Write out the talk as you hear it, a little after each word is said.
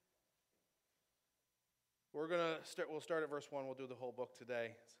We'll start at verse 1. We'll do the whole book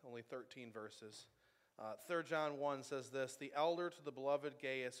today. It's only 13 verses. 3 John 1 says this, "The elder to the beloved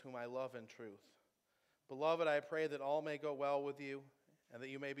Gaius, whom I love in truth. Beloved, I pray that all may go well with you, and that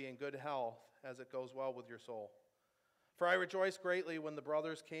you may be in good health, as it goes well with your soul. For I rejoiced greatly when the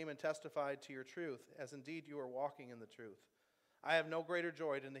brothers came and testified to your truth, as indeed you are walking in the truth. I have no greater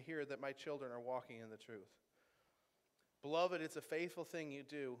joy than to hear that my children are walking in the truth. Beloved, it's a faithful thing you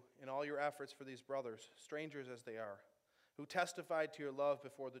do in all your efforts for these brothers, strangers as they are, who testified to your love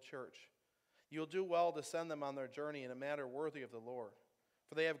before the church. You'll do well to send them on their journey in a manner worthy of the Lord,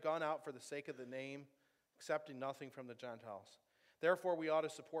 for they have gone out for the sake of the name, accepting nothing from the Gentiles. Therefore, we ought to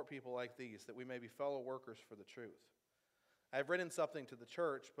support people like these, that we may be fellow workers for the truth. I have written something to the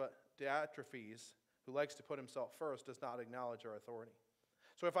church, but Diotrephes, who likes to put himself first, does not acknowledge our authority.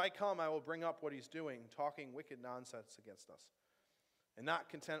 So if I come, I will bring up what he's doing, talking wicked nonsense against us. And not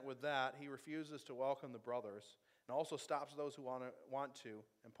content with that, he refuses to welcome the brothers, and also stops those who want to,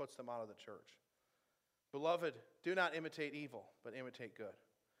 and puts them out of the church. Beloved, do not imitate evil, but imitate good.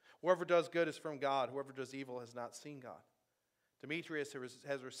 Whoever does good is from God. Whoever does evil has not seen God. Demetrius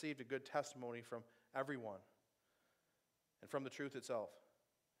has received a good testimony from everyone, and from the truth itself.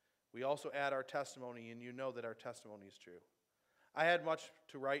 We also add our testimony, and you know that our testimony is true. I had much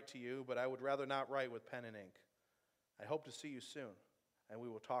to write to you, but I would rather not write with pen and ink. I hope to see you soon, and we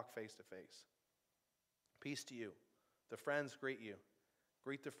will talk face to face. Peace to you. The friends greet you.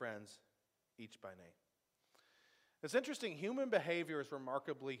 Greet the friends, each by name." It's interesting, human behavior is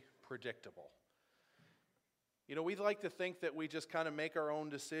remarkably predictable. You know, we like to think that we just kind of make our own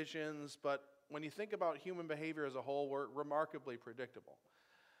decisions, but when you think about human behavior as a whole, we're remarkably predictable.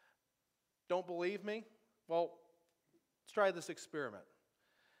 Don't believe me? Well, let's try this experiment.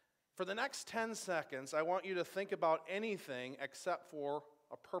 For the next 10 seconds, I want you to think about anything except for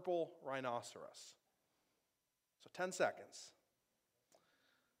a purple rhinoceros. So 10 seconds.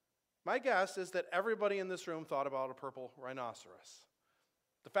 My guess is that everybody in this room thought about a purple rhinoceros.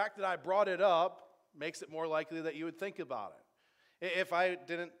 The fact that I brought it up makes it more likely that you would think about it. If I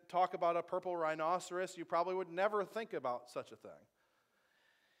didn't talk about a purple rhinoceros, you probably would never think about such a thing.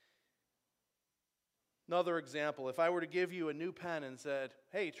 Another example, if I were to give you a new pen and said,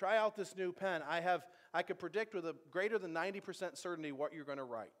 "Hey, try out this new pen. I could predict with a greater than 90% certainty what you're going to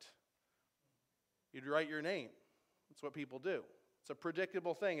write." You'd write your name. That's what people do. It's a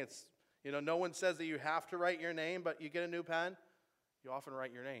predictable thing. No one says that you have to write your name, but you get a new pen, you often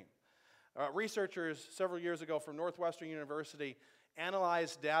write your name. Researchers several years ago from Northwestern University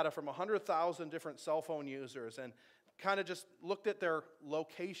analyzed data from 100,000 different cell phone users and kind of just looked at their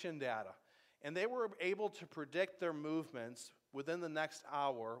location data. And they were able to predict their movements within the next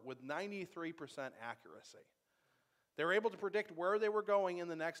hour with 93% accuracy. They were able to predict where they were going in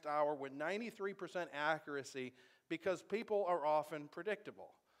the next hour with 93% accuracy because people are often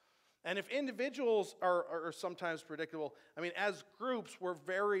predictable. And if individuals are sometimes predictable, as groups, we're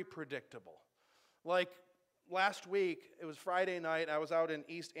very predictable. Like last week, it was Friday night, I was out in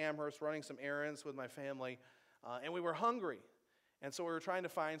East Amherst running some errands with my family, and we were hungry. And so we were trying to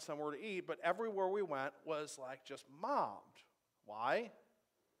find somewhere to eat, but everywhere we went was like just mobbed. Why?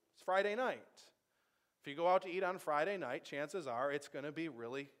 It's Friday night. If you go out to eat on Friday night, chances are it's going to be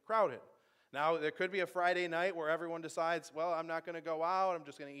really crowded. Now, there could be a Friday night where everyone decides, well, I'm not going to go out, I'm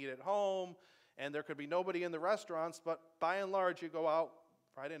just going to eat at home, and there could be nobody in the restaurants, but by and large, you go out,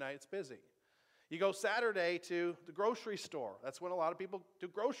 Friday night, it's busy. You go Saturday to the grocery store. That's when a lot of people do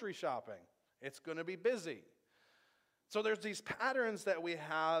grocery shopping. It's going to be busy. So there's these patterns that we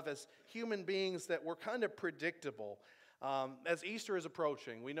have as human beings that we're kind of predictable. As Easter is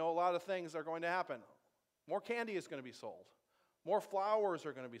approaching, we know a lot of things are going to happen. More candy is going to be sold. More flowers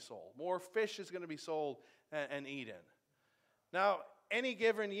are going to be sold. More fish is going to be sold and eaten. Now, any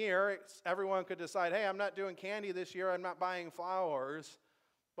given year, everyone could decide, hey, I'm not doing candy this year, I'm not buying flowers.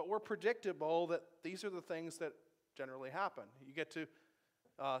 But we're predictable that these are the things that generally happen. You get to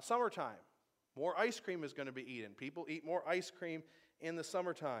summertime. More ice cream is going to be eaten. People eat more ice cream in the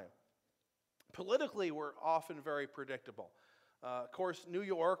summertime. Politically, we're often very predictable. Of course, New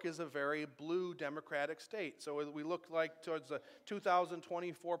York is a very blue Democratic state. So we look like towards the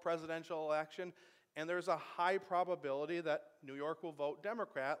 2024 presidential election, and there's a high probability that New York will vote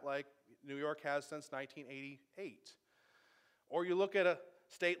Democrat like New York has since 1988. Or you look at a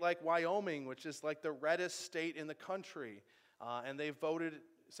state like Wyoming, which is like the reddest state in the country, and they've voted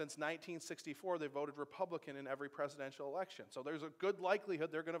since 1964, they voted Republican in every presidential election. So there's a good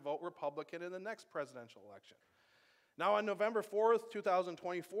likelihood they're going to vote Republican in the next presidential election. Now on November 4th,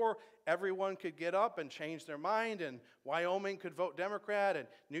 2024, everyone could get up and change their mind, and Wyoming could vote Democrat, and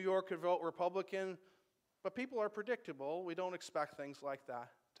New York could vote Republican. But people are predictable. We don't expect things like that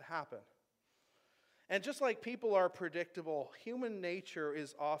to happen. And just like people are predictable, human nature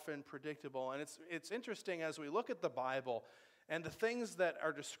is often predictable. And it's interesting as we look at the Bible and the things that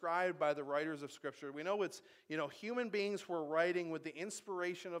are described by the writers of Scripture. We know it's, human beings were writing with the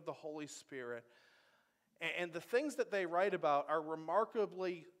inspiration of the Holy Spirit. And the things that they write about are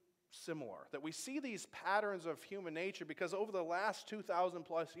remarkably similar. That we see these patterns of human nature because over the last 2,000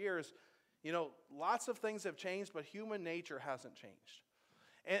 plus years, lots of things have changed, but human nature hasn't changed.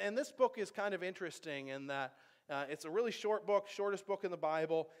 And this book is kind of interesting in that it's a really short book, shortest book in the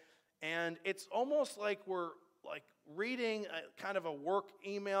Bible, and it's almost like we're reading kind of a work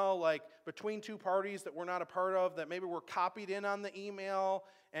email like between two parties that we're not a part of, that maybe we're copied in on the email,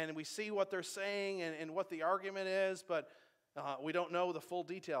 and we see what they're saying and what the argument is, but we don't know the full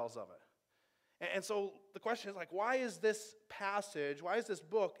details of it. And so the question is why is this passage, why is this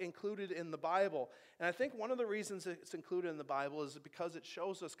book included in the Bible? And I think one of the reasons it's included in the Bible is because it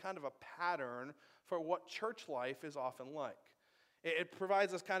shows us kind of a pattern for what church life is often like. It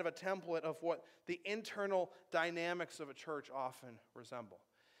provides us kind of a template of what the internal dynamics of a church often resemble.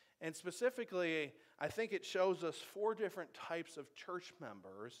 And specifically, I think it shows us 4 different types of church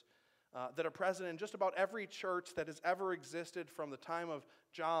members that are present in just about every church that has ever existed from the time of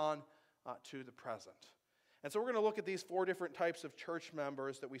John to the present. And so we're going to look at these 4 different types of church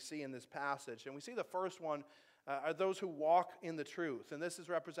members that we see in this passage. And we see the first one are those who walk in the truth. And this is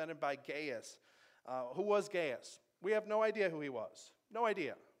represented by Gaius. Who was Gaius? We have no idea who he was. No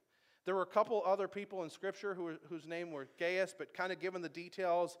idea. There were a couple other people in Scripture whose name were Gaius, but kind of given the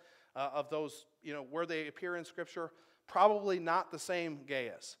details of those, where they appear in Scripture, probably not the same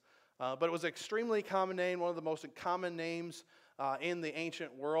Gaius. But it was an extremely common name, one of the most common names in the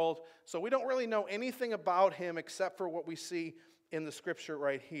ancient world. So we don't really know anything about him except for what we see in the Scripture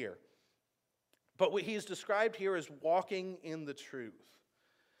right here. But what he's described here as walking in the truth.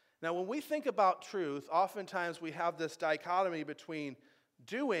 Now, when we think about truth, oftentimes we have this dichotomy between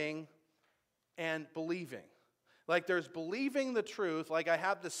doing and believing. Like there's believing the truth, like I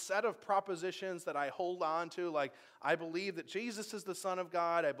have this set of propositions that I hold on to, like I believe that Jesus is the Son of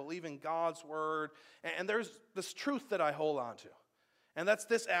God, I believe in God's Word, and there's this truth that I hold on to. And that's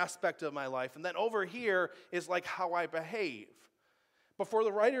this aspect of my life. And then over here is like how I behave. But for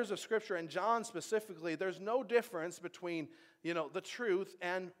the writers of Scripture, and John specifically, there's no difference between, the truth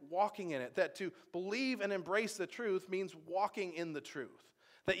and walking in it. That to believe and embrace the truth means walking in the truth.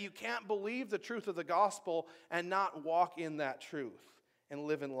 That you can't believe the truth of the gospel and not walk in that truth and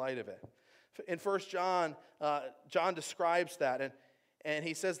live in light of it. In 1 John, John describes that, and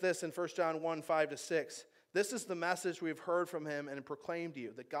he says this in 1 John 1, 5-6, "This is the message we've heard from him and proclaimed to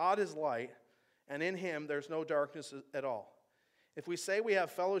you, that God is light, and in him there's no darkness at all. If we say we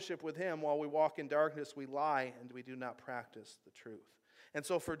have fellowship with him while we walk in darkness, we lie and we do not practice the truth." And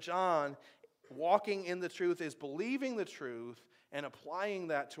so for John, walking in the truth is believing the truth and applying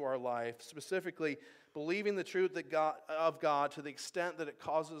that to our life, specifically believing the truth of God to the extent that it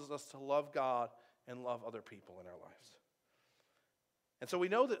causes us to love God and love other people in our lives. And so we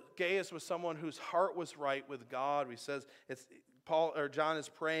know that Gaius was someone whose heart was right with God. He says John is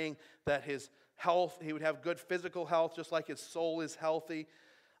praying that his health, he would have good physical health, just like his soul is healthy.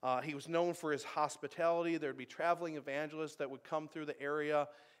 He was known for his hospitality. There would be traveling evangelists that would come through the area,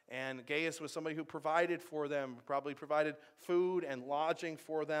 and Gaius was somebody who provided for them, probably provided food and lodging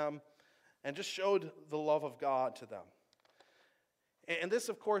for them, and just showed the love of God to them. And this,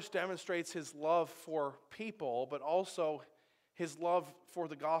 of course, demonstrates his love for people, but also his love for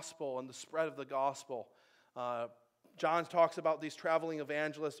the gospel and the spread of the gospel. John talks about these traveling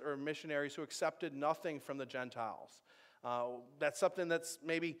evangelists or missionaries who accepted nothing from the Gentiles. That's something that's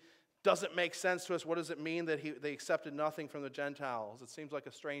maybe doesn't make sense to us. What does it mean that they accepted nothing from the Gentiles? It seems like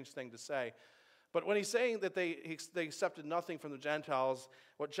a strange thing to say. But when he's saying that they accepted nothing from the Gentiles,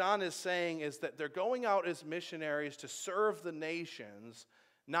 what John is saying is that they're going out as missionaries to serve the nations,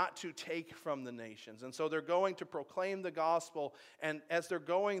 not to take from the nations. And so they're going to proclaim the gospel, and as they're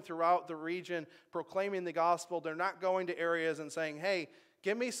going throughout the region proclaiming the gospel, they're not going to areas and saying, "Hey,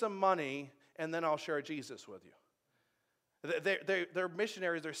 give me some money and then I'll share Jesus with you." They're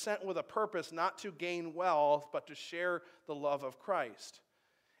missionaries. They're sent with a purpose not to gain wealth, but to share the love of Christ.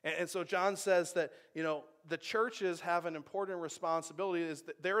 And so John says that, the churches have an important responsibility, is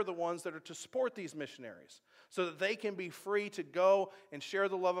that they're the ones that are to support these missionaries so that they can be free to go and share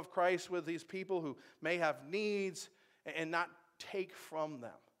the love of Christ with these people who may have needs and not take from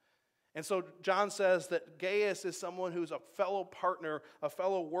them. And so John says that Gaius is someone who's a fellow partner, a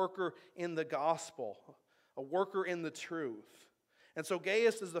fellow worker in the gospel, a worker in the truth. And so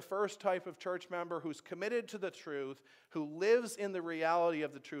Gaius is the first type of church member who's committed to the truth, who lives in the reality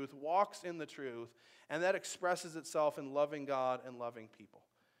of the truth, walks in the truth, and that expresses itself in loving God and loving people.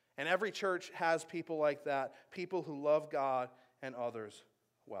 And every church has people like that, people who love God and others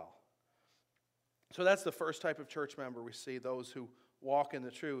well. So that's the first type of church member we see, those who walk in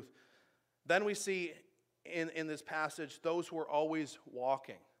the truth. Then we see in this passage those who are always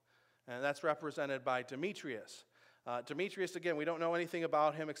walking. And that's represented by Demetrius. Demetrius, again, we don't know anything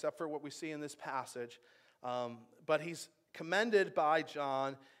about him except for what we see in this passage. But he's commended by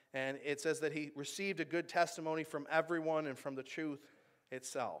John, and it says that he received a good testimony from everyone and from the truth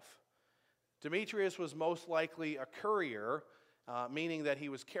itself. Demetrius was most likely a courier, meaning that he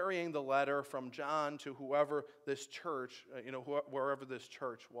was carrying the letter from John to whoever this church, wherever this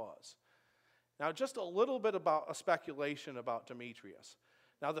church was. Now, just a little bit about a speculation about Demetrius.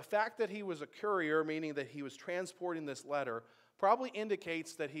 Now, the fact that he was a courier, meaning that he was transporting this letter, probably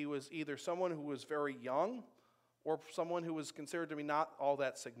indicates that he was either someone who was very young or someone who was considered to be not all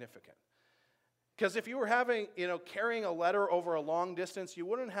that significant. Because if you were carrying a letter over a long distance, you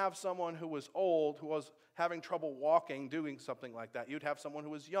wouldn't have someone who was old, who was having trouble walking, doing something like that. You'd have someone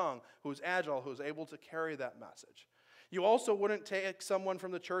who was young, who was agile, who was able to carry that message. You also wouldn't take someone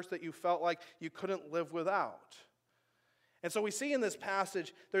from the church that you felt like you couldn't live without. And so we see in this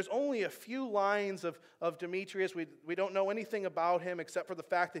passage, there's only a few lines of Demetrius. We don't know anything about him except for the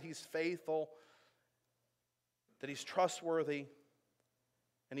fact that he's faithful, that he's trustworthy,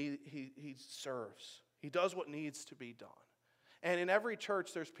 and he serves. He does what needs to be done. And in every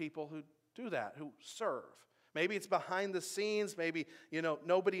church, there's people who do that, who serve. Maybe it's behind the scenes. Maybe,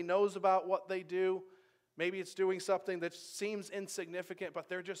 nobody knows about what they do. Maybe it's doing something that seems insignificant, but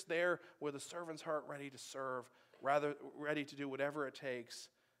they're just there with a servant's heart ready to serve, rather ready to do whatever it takes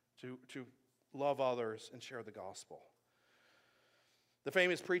to love others and share the gospel. The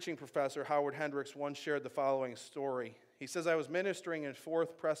famous preaching professor Howard Hendricks once shared the following story. He says, I was ministering in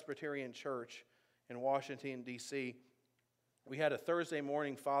Fourth Presbyterian Church in Washington, D.C. We had a Thursday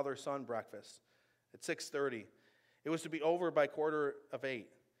morning father-son breakfast at 6:30. It was to be over by 7:45.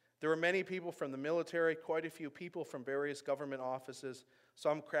 There were many people from the military, quite a few people from various government offices,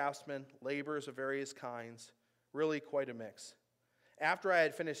 some craftsmen, laborers of various kinds, really quite a mix. After I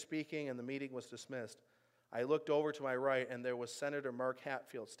had finished speaking and the meeting was dismissed, I looked over to my right, and there was Senator Mark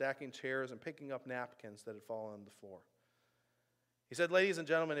Hatfield stacking chairs and picking up napkins that had fallen on the floor. He said, ladies and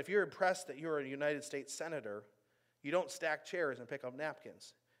gentlemen, if you're impressed that you're a United States Senator, you don't stack chairs and pick up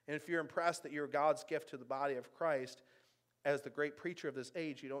napkins. And if you're impressed that you're God's gift to the body of Christ, as the great preacher of this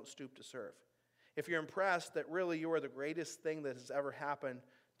age, you don't stoop to serve. If you're impressed that really you are the greatest thing that has ever happened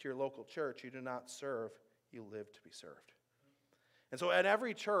to your local church, you do not serve, you live to be served. And so at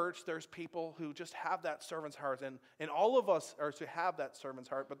every church, there's people who just have that servant's heart. And all of us are to have that servant's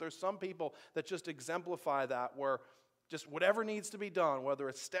heart, but there's some people that just exemplify that, where just whatever needs to be done, whether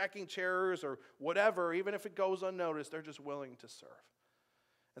it's stacking chairs or whatever, even if it goes unnoticed, they're just willing to serve.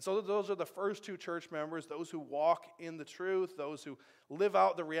 And so those are the first two church members, those who walk in the truth, those who live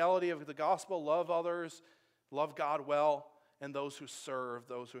out the reality of the gospel, love others, love God well, and those who serve,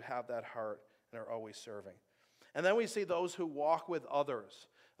 those who have that heart and are always serving. And then we see those who walk with others.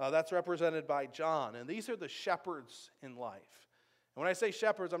 That's represented by John. And these are the shepherds in life. And when I say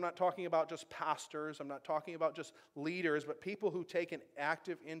shepherds, I'm not talking about just pastors. I'm not talking about just leaders, but people who take an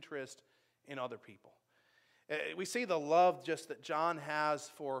active interest in other people. We see the love just that John has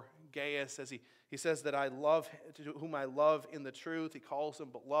for Gaius as he says that I love, whom I love in the truth. He calls him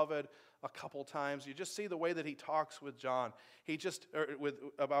beloved a couple times. You just see the way that he talks with John.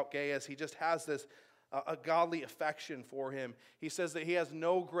 About Gaius, he just has this a godly affection for him. He says that he has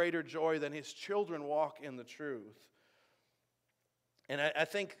no greater joy than his children walk in the truth. And I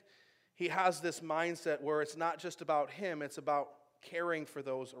think he has this mindset where it's not just about him, it's about caring for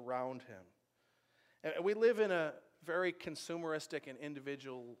those around him. And we live in a very consumeristic and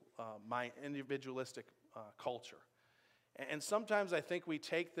individualistic culture. And sometimes I think we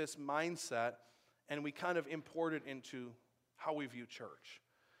take this mindset and we kind of import it into how we view church.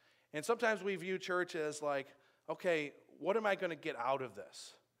 And sometimes we view church as like, okay, what am I going to get out of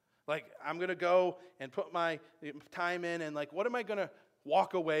this? Like, I'm going to go and put my time in, and like, what am I going to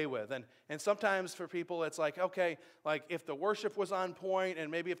walk away with? And sometimes for people, it's like, okay, like if the worship was on point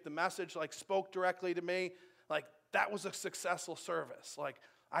and maybe if the message like spoke directly to me, like that was a successful service. Like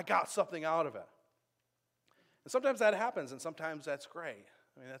I got something out of it. And sometimes that happens, and sometimes that's great.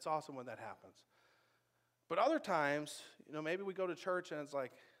 I mean, that's awesome when that happens. But other times, maybe we go to church and it's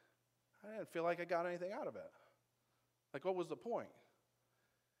like, I didn't feel like I got anything out of it. Like, what was the point?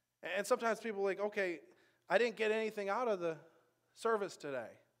 And sometimes people are like, okay, I didn't get anything out of the service today.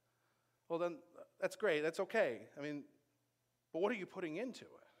 Well, then that's great. That's okay. I mean, but what are you putting into it?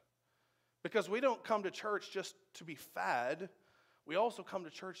 Because we don't come to church just to be fed. We also come to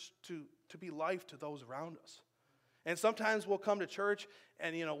church to be life to those around us. And sometimes we'll come to church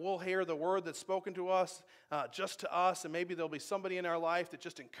and, we'll hear the word that's spoken to us, just to us, and maybe there'll be somebody in our life that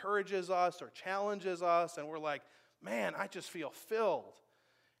just encourages us or challenges us, and we're like, man, I just feel filled.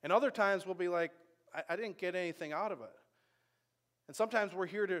 And other times we'll be like, I didn't get anything out of it. And sometimes we're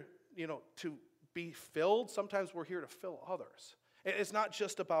here to be filled. Sometimes we're here to fill others. It's not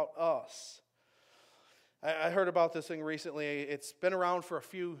just about us. I heard about this thing recently. It's been around for a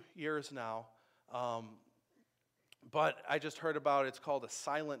few years now. But I just heard about it. It's called a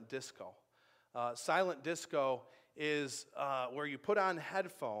silent disco. Silent disco is where you put on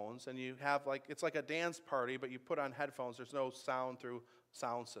headphones and you have it's like a dance party, but you put on headphones. There's no sound through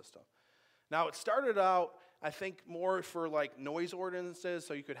sound system. Now, it started out, I think, more for noise ordinances,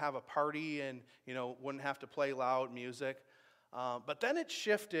 so you could have a party and, wouldn't have to play loud music. But then it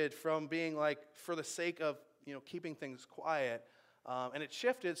shifted from being for the sake of, keeping things quiet, and it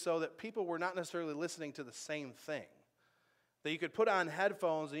shifted so that people were not necessarily listening to the same thing. That you could put on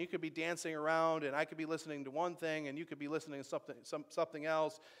headphones and you could be dancing around, and I could be listening to one thing and you could be listening to something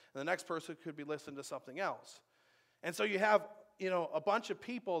else, and the next person could be listening to something else. And so you have, a bunch of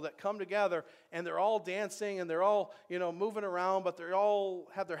people that come together and they're all dancing and they're all, moving around, but they all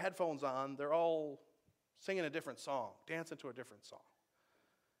have their headphones on. They're all singing a different song, dancing to a different song.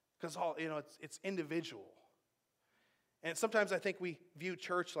 Because it's individual. And sometimes I think we view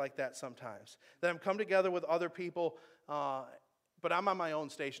church like that sometimes. That I'm come together with other people, but I'm on my own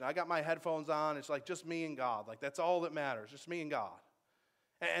station. I got my headphones on. It's just me and God. That's all that matters, just me and God.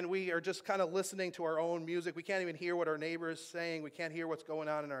 And we are just kind of listening to our own music. We can't even hear what our neighbor is saying. We can't hear what's going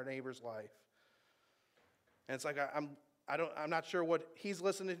on in our neighbor's life. And it's I'm not sure what he's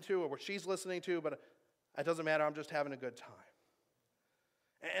listening to or what she's listening to, but it doesn't matter. I'm just having a good time.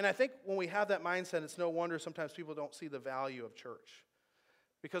 And I think when we have that mindset, it's no wonder sometimes people don't see the value of church.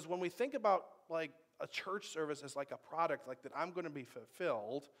 Because when we think about a church service as a product, that I'm going to be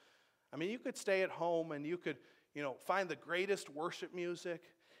fulfilled, I mean, you could stay at home and you could, find the greatest worship music,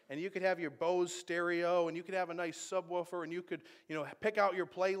 and you could have your Bose stereo, and you could have a nice subwoofer, and you could, pick out your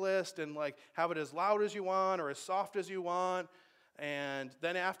playlist and have it as loud as you want or as soft as you want. And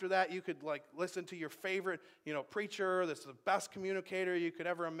then after that, you could listen to your favorite, preacher that's the best communicator you could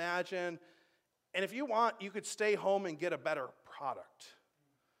ever imagine. And if you want, you could stay home and get a better product.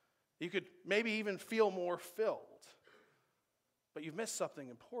 You could maybe even feel more filled. But you've missed something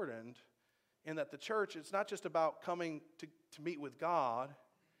important in that the church, it's not just about coming to meet with God.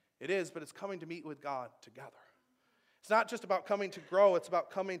 It is, but it's coming to meet with God together. It's not just about coming to grow, it's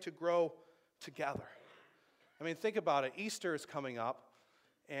about coming to grow together. I mean, think about it. Easter is coming up,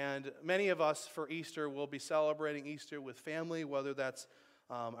 and many of us for Easter will be celebrating Easter with family, whether that's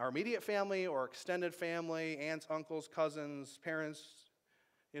our immediate family or extended family, aunts, uncles, cousins, parents,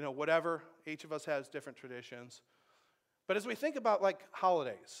 whatever. Each of us has different traditions. But as we think about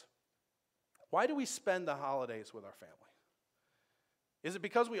holidays, why do we spend the holidays with our family? Is it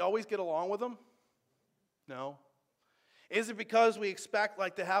because we always get along with them? No. Is it because we expect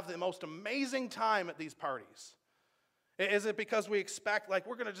to have the most amazing time at these parties? Is it because we expect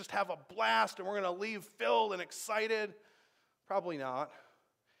we're going to just have a blast and we're going to leave filled and excited? Probably not.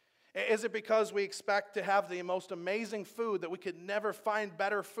 Is it because we expect to have the most amazing food that we could never find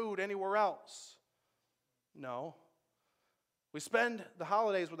better food anywhere else? No. We spend the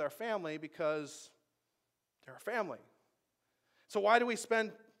holidays with our family because they're a family. So why do we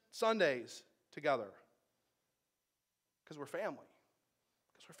spend Sundays together? Because we're family.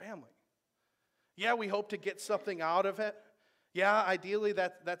 Because we're family. Yeah, we hope to get something out of it. Yeah, ideally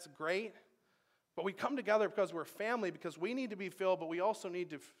that's great. But we come together because we're family, because we need to be filled, but we also need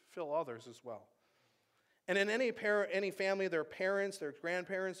to fill others as well. And in any family, there are parents, there are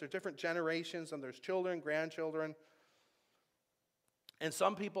grandparents, there are different generations, and there's children, grandchildren. And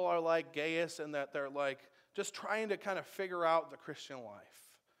some people are like Gaius in that they're just trying to kind of figure out the Christian life.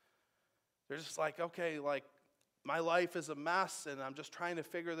 They're just okay, my life is a mess, and I'm just trying to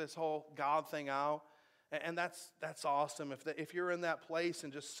figure this whole God thing out. And that's awesome. If you're in that place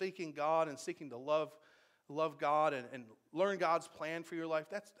and just seeking God and seeking to love God and learn God's plan for your life,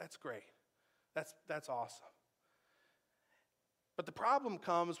 that's great. That's awesome. But the problem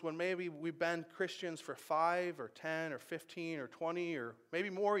comes when maybe we've been Christians for 5 or 10 or 15 or 20 or maybe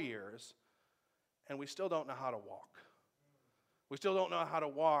more years, and we still don't know how to walk. We still don't know how to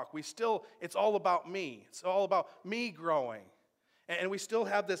walk. It's all about me. It's all about me growing. And we still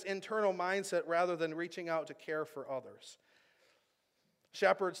have this internal mindset rather than reaching out to care for others.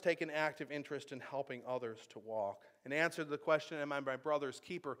 Shepherds take an active interest in helping others to walk. In answer to the question, am I my brother's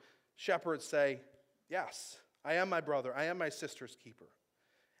keeper? Shepherds say, yes, I am my brother. I am my sister's keeper.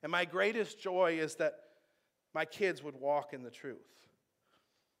 And my greatest joy is that my kids would walk in the truth.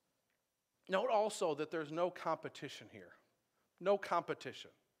 Note also that there's no competition here. No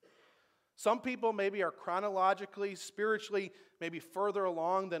competition. Some people maybe are chronologically, spiritually, maybe further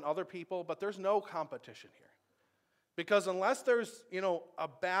along than other people, but there's no competition here. Because unless there's, a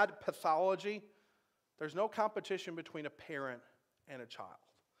bad pathology, there's no competition between a parent and a child.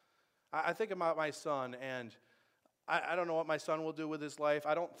 I think about my son, and I don't know what my son will do with his life.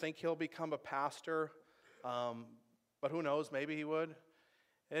 I don't think he'll become a pastor, but who knows, maybe he would.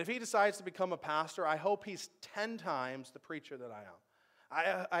 And if he decides to become a pastor, I hope he's 10 times the preacher that I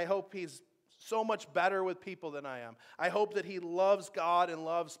am. I hope he's so much better with people than I am. I hope that he loves God and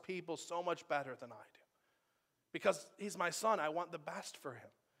loves people so much better than I do. Because he's my son, I want the best for him.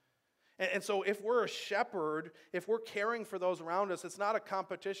 And so if we're a shepherd, if we're caring for those around us, it's not a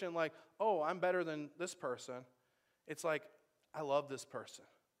competition like, oh, I'm better than this person. It's like, I love this person.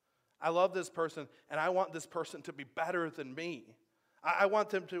 I love this person, and I want this person to be better than me. I want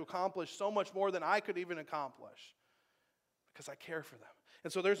them to accomplish so much more than I could even accomplish because I care for them.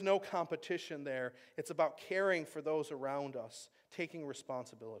 And so there's no competition there. It's about caring for those around us, taking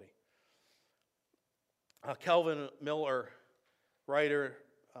responsibility. Kelvin Miller, writer,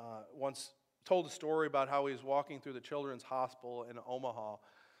 once told a story about how he was walking through the children's hospital in Omaha.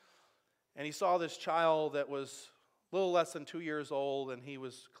 And he saw this child that was a little less than 2 years old, and he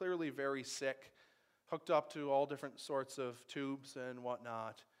was clearly very sick, hooked up to all different sorts of tubes and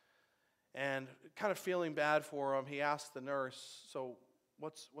whatnot. And kind of feeling bad for him, he asked the nurse, so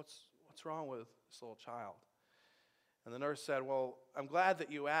what's wrong with this little child? And the nurse said, well, I'm glad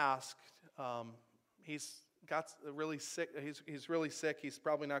that you asked. He's got really sick. He's really sick. He's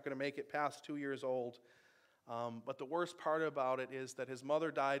probably not going to make it past 2 years old. But the worst part about it is that his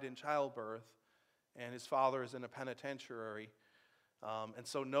mother died in childbirth, and his father is in a penitentiary. And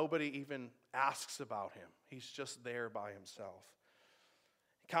so nobody even asks about him. He's just there by himself.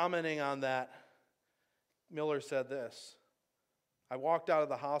 Commenting on that, Miller said this: I walked out of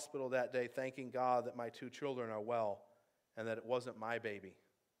the hospital that day thanking God that my 2 children are well and that it wasn't my baby.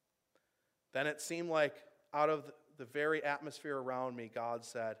 Then it seemed like out of the very atmosphere around me, God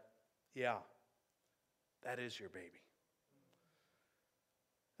said, yeah, that is your baby.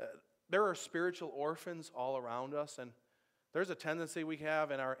 There are spiritual orphans all around us, and there's a tendency we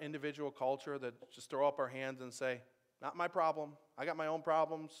have in our individual culture that just throw up our hands and say, not my problem. I got my own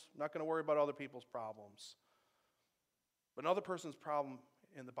problems. I'm not going to worry about other people's problems. But another person's problem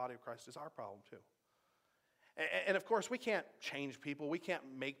in the body of Christ is our problem too. And of course, we can't change people. We can't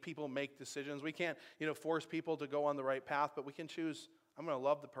make people make decisions. We can't, force people to go on the right path, but we can choose, I'm going to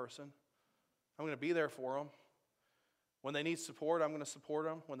love the person. I'm going to be there for them. When they need support, I'm going to support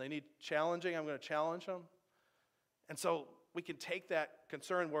them. When they need challenging, I'm going to challenge them. And so we can take that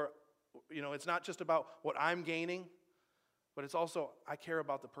concern where, it's not just about what I'm gaining, but it's also, I care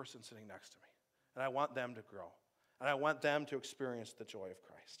about the person sitting next to me. And I want them to grow. And I want them to experience the joy of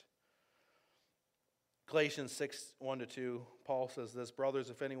Christ. Galatians 6:1-2, Paul says this: brothers,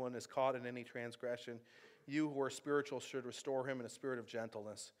 if anyone is caught in any transgression, you who are spiritual should restore him in a spirit of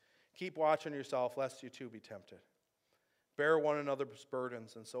gentleness. Keep watch on yourself, lest you too be tempted. Bear one another's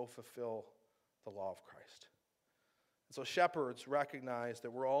burdens, and so fulfill the law of Christ. And so shepherds recognize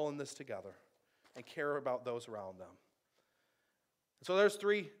that we're all in this together and care about those around them. And so there's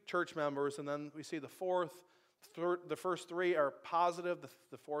 3 church members, and then we see the first 3 are positive,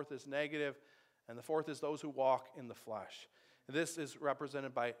 the fourth is negative, and the fourth is those who walk in the flesh. And this is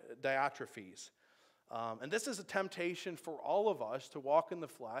represented by Diotrephes. And this is a temptation for all of us to walk in the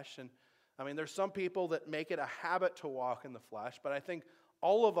flesh. And there's some people that make it a habit to walk in the flesh, but I think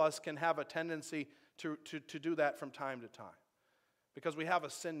all of us can have a tendency to do that from time to time. Because we have a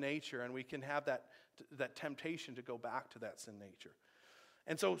sin nature, and we can have that temptation to go back to that sin nature.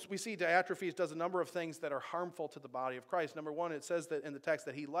 And so we see Diotrephes does a number of things that are harmful to the body of Christ. Number one, it says that in the text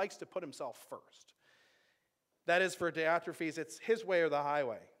that he likes to put himself first. That is, for Diotrephes, it's his way or the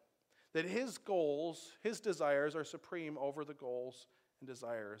highway. That his goals, his desires are supreme over the goals and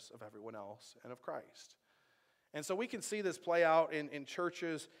desires of everyone else and of Christ. And so we can see this play out in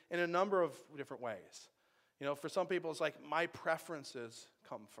churches in a number of different ways. For some people, it's like, my preferences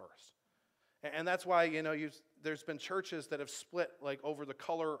come first. And that's why, there's been churches that have split over the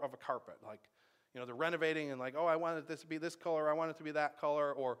color of a carpet. They're renovating and oh, I wanted this to be this color, I want it to be that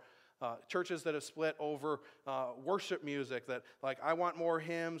color. Or churches that have split over worship music, that like I want more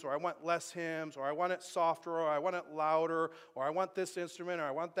hymns, or I want less hymns, or I want it softer, or I want it louder, or I want this instrument, or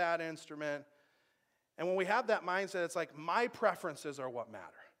I want that instrument. And when we have that mindset, it's like my preferences are what matter.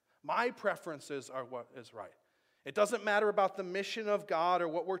 My preferences are what is right. It doesn't matter about the mission of God or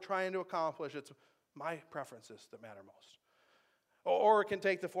what we're trying to accomplish. It's my preferences that matter most. Or it can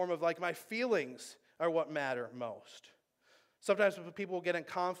take the form of like my feelings are what matter most. Sometimes people get in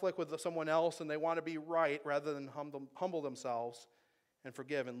conflict with someone else and they want to be right rather than humble themselves and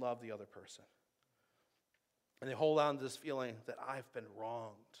forgive and love the other person. And they hold on to this feeling that I've been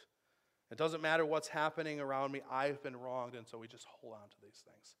wronged. It doesn't matter what's happening around me, I've been wronged, and so we just hold on to these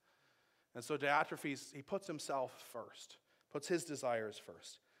things. And so Diotrephes, he puts himself first, puts his desires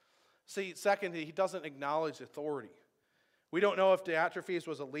first. See, second, he doesn't acknowledge authority. We don't know if Diotrephes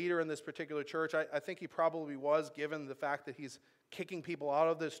was a leader in this particular church. I think he probably was, given the fact that he's kicking people out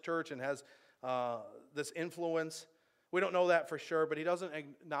of this church and has this influence. We don't know that for sure, but he doesn't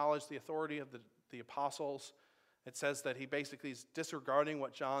acknowledge the authority of the apostles. It says that he basically is disregarding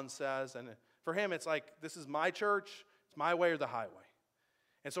what John says. And for him, it's like, this is my church, it's my way or the highway.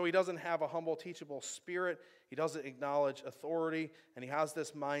 And so he doesn't have a humble, teachable spirit. He doesn't acknowledge authority. And he has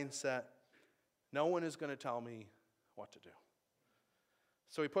this mindset, no one is going to tell me what to do.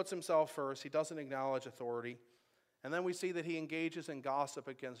 So he puts himself first. He doesn't acknowledge authority. And then we see that he engages in gossip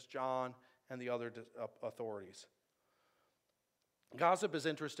against John and the other authorities. Gossip is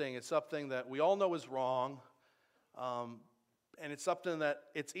interesting. It's something that we all know is wrong. And it's something that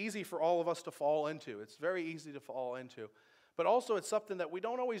it's easy for all of us to fall into. It's very easy to fall into. But also it's something that we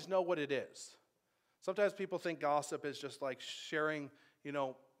don't always know what it is. Sometimes people think gossip is just like sharing,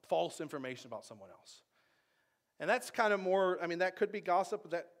 false information about someone else. And that's kind of more, that could be gossip,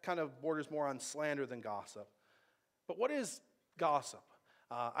 but that kind of borders more on slander than gossip. But what is gossip?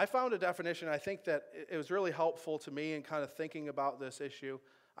 I found a definition. I think that it was really helpful to me in kind of thinking about this issue.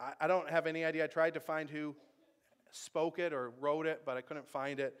 I don't have any idea. I tried to find who spoke it or wrote it, but I couldn't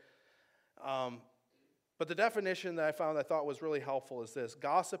find it. But the definition that I found I thought was really helpful is this.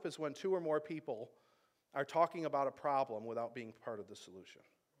 Gossip is when two or more people are talking about a problem without being part of the solution.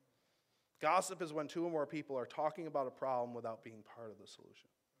 Gossip is when two or more people are talking about a problem without being part of the solution.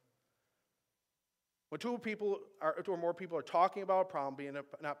 When two or more people are talking about a problem, being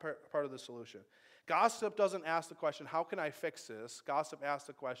not part of the solution. Gossip doesn't ask the question, how can I fix this? Gossip asks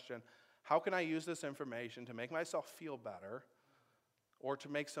the question, how can I use this information to make myself feel better or to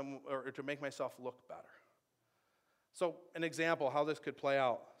make myself look better? So an example how this could play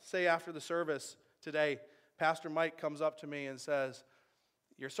out. Say after the service today, Pastor Mike comes up to me and says,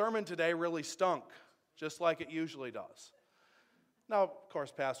 your sermon today really stunk, just like it usually does. Now, of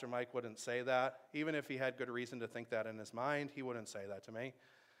course, Pastor Mike wouldn't say that. Even if he had good reason to think that in his mind, he wouldn't say that to me.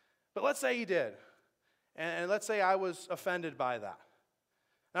 But let's say he did. And let's say I was offended by that.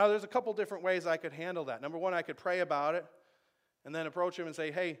 Now, there's a couple different ways I could handle that. Number one, I could pray about it and then approach him and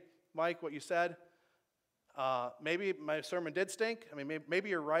say, hey, Mike, what you said, maybe my sermon did stink. Maybe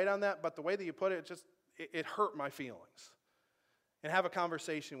you're right on that, but the way that you put it, it hurt my feelings. And have a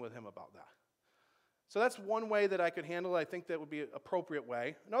conversation with him about that. So that's one way that I could handle it. I think that would be an appropriate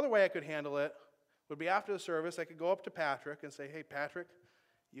way. Another way I could handle it would be after the service, I could go up to Patrick and say, hey, Patrick,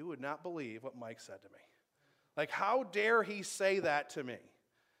 you would not believe what Mike said to me. Like, how dare he say that to me?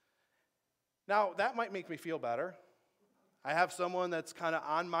 Now, that might make me feel better. I have someone that's kind of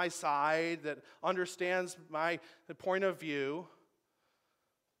on my side, that understands my point of view.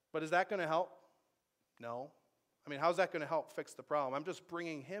 But is that going to help? No. How's that going to help fix the problem? I'm just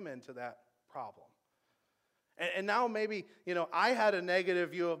bringing him into that problem. And now maybe, I had a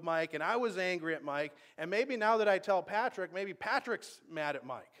negative view of Mike, and I was angry at Mike, and maybe now that I tell Patrick, maybe Patrick's mad at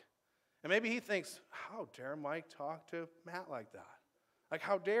Mike. And maybe he thinks, how dare Mike talk to Matt like that? Like,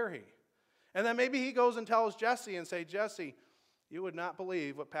 how dare he? And then maybe he goes and tells Jesse and say, Jesse, you would not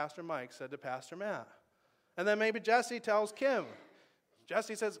believe what Pastor Mike said to Pastor Matt. And then maybe Jesse tells Kim.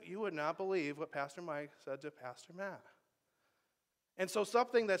 Jesse says, you would not believe what Pastor Mike said to Pastor Matt. And so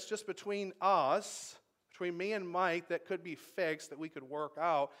something that's just between us, between me and Mike, that could be fixed, that we could work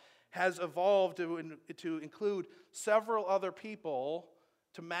out, has evolved to include several other people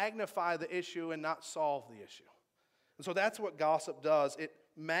to magnify the issue and not solve the issue. And so that's what gossip does. It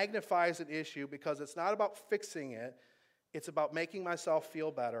magnifies an issue because it's not about fixing it. It's about making myself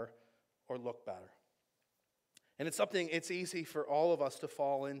feel better or look better. And it's something it's easy for all of us to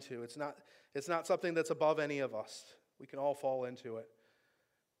fall into. It's not something that's above any of us. We can all fall into it.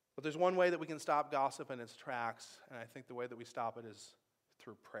 But there's one way that we can stop gossip in its tracks, and I think the way that we stop it is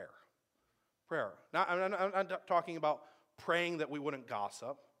through prayer. Prayer. Now, I'm not talking about praying that we wouldn't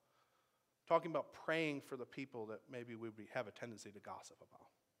gossip. talking about praying for the people that maybe we would have a tendency to gossip about.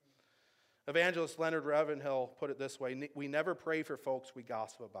 Evangelist Leonard Ravenhill put it this way: we never pray for folks we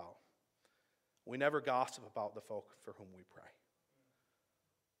gossip about. We never gossip about the folk for whom we pray.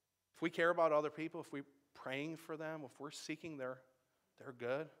 If we care about other people, if we're praying for them, if we're seeking their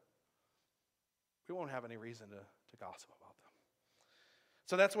good, we won't have any reason to gossip about them.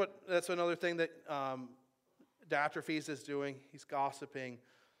 So that's another thing that Diotrephes is doing. He's gossiping.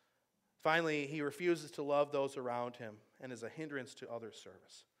 Finally, he refuses to love those around him and is a hindrance to other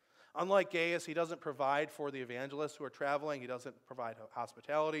service. Unlike Gaius, he doesn't provide for the evangelists who are traveling. He doesn't provide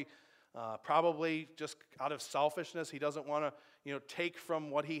hospitality. Probably just out of selfishness, he doesn't want to, take from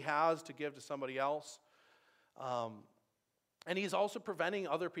what he has to give to somebody else. And he's also preventing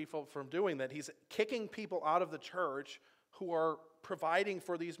other people from doing that. He's kicking people out of the church who are providing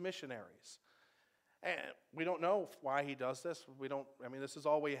for these missionaries. And we don't know why he does this. This is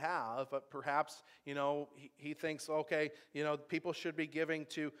all we have, but perhaps, he thinks, okay, people should be giving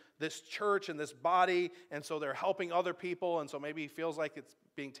to this church and this body, and so they're helping other people, and so maybe he feels like it's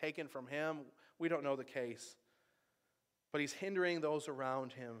being taken from him. We don't know the case. But he's hindering those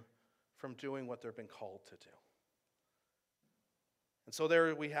around him from doing what they've been called to do. And so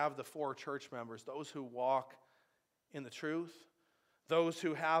there we have the 4 church members, those who walk in the truth, those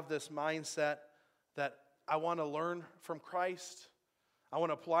who have this mindset that I want to learn from Christ. I want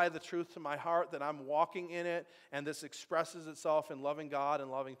to apply the truth to my heart, that I'm walking in it, and this expresses itself in loving God and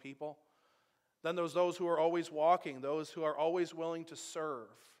loving people. Then there's those who are always walking, those who are always willing to serve,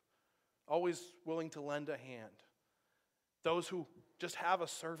 always willing to lend a hand, those who just have a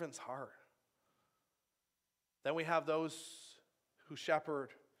servant's heart. Then we have those who shepherd,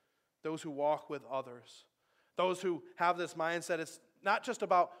 those who walk with others, those who have this mindset. It's not just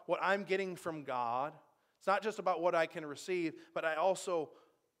about what I'm getting from God. It's not just about what I can receive, but I also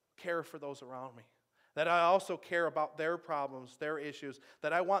care for those around me. That I also care about their problems, their issues,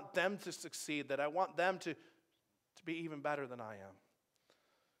 that I want them to succeed, that I want them to be even better than I am.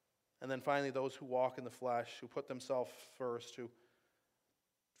 And then finally, those who walk in the flesh, who put themselves first, who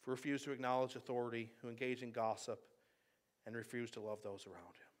refuse to acknowledge authority, who engage in gossip, and refuse to love those around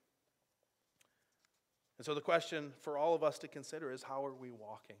him. And so the question for all of us to consider is, how are we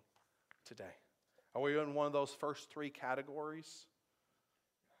walking today? Are we in one of those first 3 categories?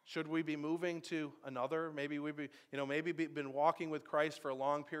 Should we be moving to another? Maybe we've been walking with Christ for a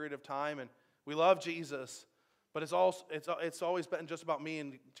long period of time, and we love Jesus, but it's always been just about me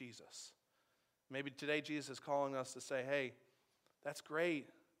and Jesus. Maybe today Jesus is calling us to say, hey, that's great.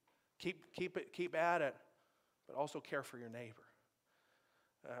 Keep at it, but also care for your neighbor.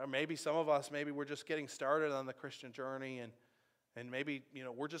 Or maybe some of us, maybe we're just getting started on the Christian journey, and maybe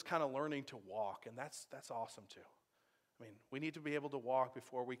we're just kind of learning to walk, and that's awesome too. We need to be able to walk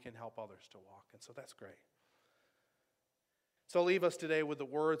before we can help others to walk, and so that's great. So I'll leave us today with the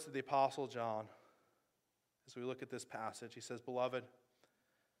words of the Apostle John as we look at this passage. He says, "Beloved,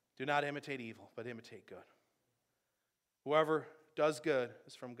 do not imitate evil, but imitate good. Whoever does good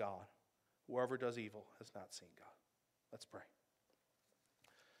is from God. Whoever does evil has not seen God." Let's pray.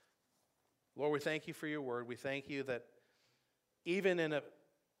 Lord, we thank you for your word. We thank you that even in a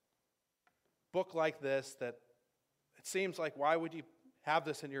book like this, that it seems like, why would you have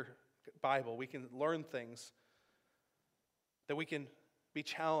this in your Bible? We can learn things, that we can be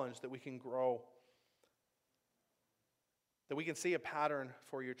challenged, that we can grow, that we can see a pattern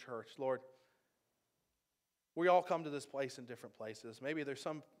for your church. Lord, we all come to this place in different places. Maybe there's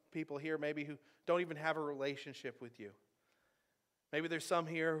some people here maybe who don't even have a relationship with you. Maybe there's some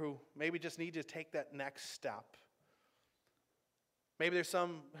here who maybe just need to take that next step. Maybe there's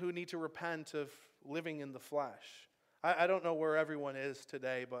some who need to repent of living in the flesh. I don't know where everyone is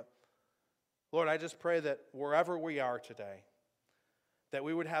today, but Lord, I just pray that wherever we are today, that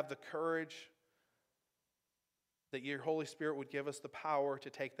we would have the courage, that your Holy Spirit would give us the power to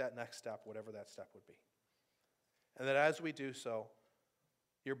take that next step, whatever that step would be. And that as we do so,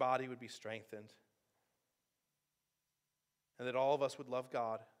 your body would be strengthened. And that all of us would love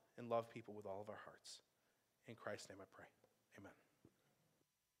God and love people with all of our hearts. In Christ's name I pray. Amen.